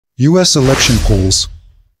U.S. election polls.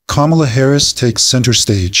 Kamala Harris takes center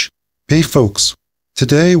stage. Hey folks,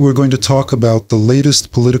 today we're going to talk about the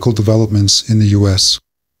latest political developments in the U.S.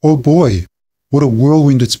 Oh boy, what a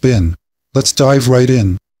whirlwind it's been. Let's dive right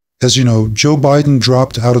in. As you know, Joe Biden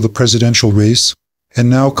dropped out of the presidential race, and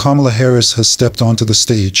now Kamala Harris has stepped onto the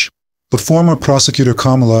stage. The former prosecutor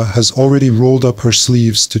Kamala has already rolled up her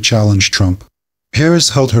sleeves to challenge Trump.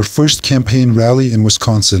 Harris held her first campaign rally in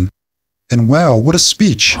Wisconsin. And wow, what a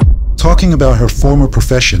speech! Talking about her former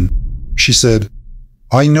profession, she said,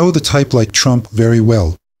 "I know the type like Trump very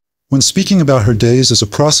well." When speaking about her days as a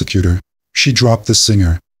prosecutor, she dropped this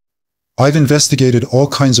singer. "I've investigated all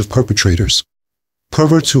kinds of perpetrators.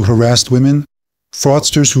 Perverts who harassed women,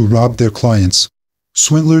 fraudsters who robbed their clients,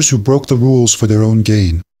 swindlers who broke the rules for their own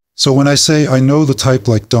gain. So when I say I know the type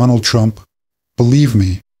like Donald Trump, believe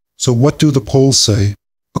me." So what do the polls say?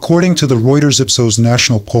 According to the Reuters Ipsos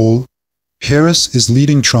national poll, Harris is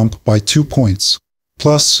leading Trump by 2 points.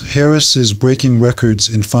 Plus, Harris is breaking records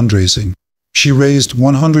in fundraising. She raised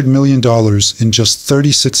 $100 million in just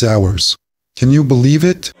 36 hours. Can you believe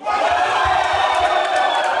it?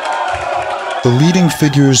 The leading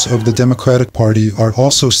figures of the Democratic Party are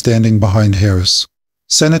also standing behind Harris.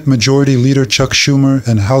 Senate Majority Leader Chuck Schumer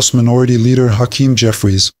and House Minority Leader Hakeem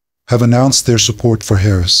Jeffries have announced their support for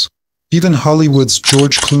Harris. Even Hollywood's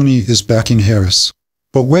George Clooney is backing Harris.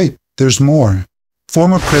 But wait, there's more.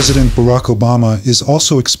 Former President Barack Obama is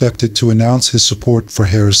also expected to announce his support for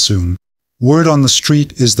Harris soon. Word on the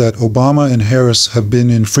street is that Obama and Harris have been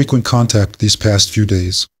in frequent contact these past few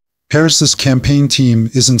days. Harris's campaign team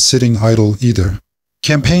isn't sitting idle either.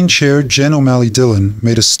 Campaign chair Jen O'Malley Dillon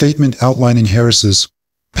made a statement outlining Harris's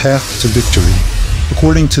path to victory.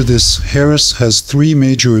 According to this, Harris has 3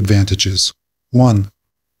 major advantages. 1.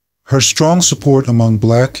 Her strong support among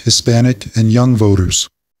Black, Hispanic, and young voters.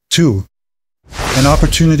 2. An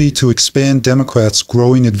opportunity to expand Democrats'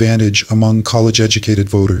 growing advantage among college-educated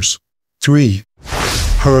voters. 3.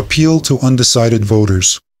 Her appeal to undecided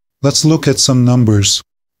voters. Let's look at some numbers.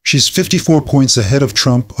 She's 54 points ahead of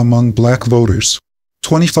Trump among Black voters,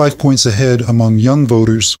 25 points ahead among young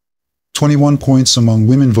voters, 21 points among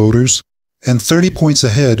women voters, and 30 points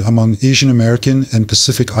ahead among Asian American and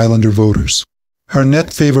Pacific Islander voters. Her net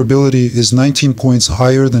favorability is 19 points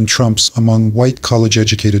higher than Trump's among white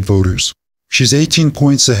college-educated voters. She's 18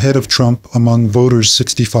 points ahead of Trump among voters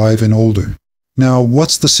 65 and older. Now,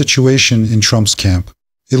 what's the situation in Trump's camp?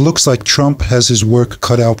 It looks like Trump has his work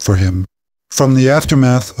cut out for him. From the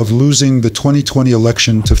aftermath of losing the 2020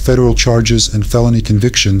 election to federal charges and felony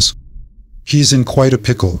convictions, he's in quite a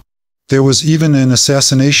pickle. There was even an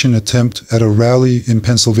assassination attempt at a rally in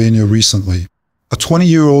Pennsylvania recently. A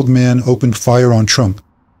 20-year-old man opened fire on Trump.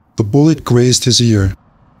 The bullet grazed his ear,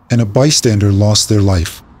 and a bystander lost their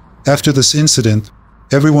life. After this incident,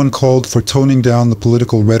 everyone called for toning down the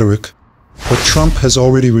political rhetoric, but Trump has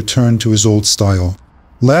already returned to his old style.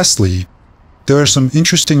 Lastly, there are some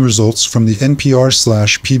interesting results from the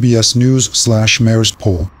NPR/PBS News/Marist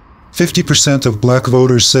poll. 50% of Black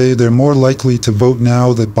voters say they're more likely to vote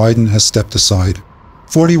now that Biden has stepped aside.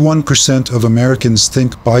 41% of Americans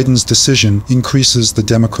think Biden's decision increases the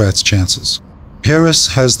Democrats' chances. Harris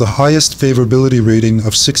has the highest favorability rating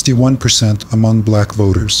of 61% among Black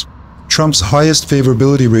voters. Trump's highest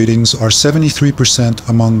favorability ratings are 73%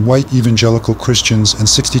 among white evangelical Christians and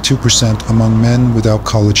 62% among men without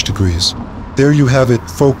college degrees. There you have it,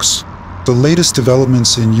 folks. The latest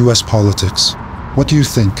developments in U.S. politics. What do you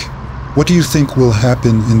think? What do you think will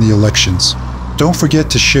happen in the elections? Don't forget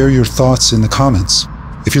to share your thoughts in the comments.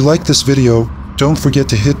 If you like this video, don't forget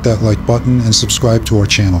to hit that like button and subscribe to our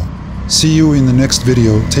channel. See you in the next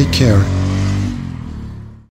video. Take care.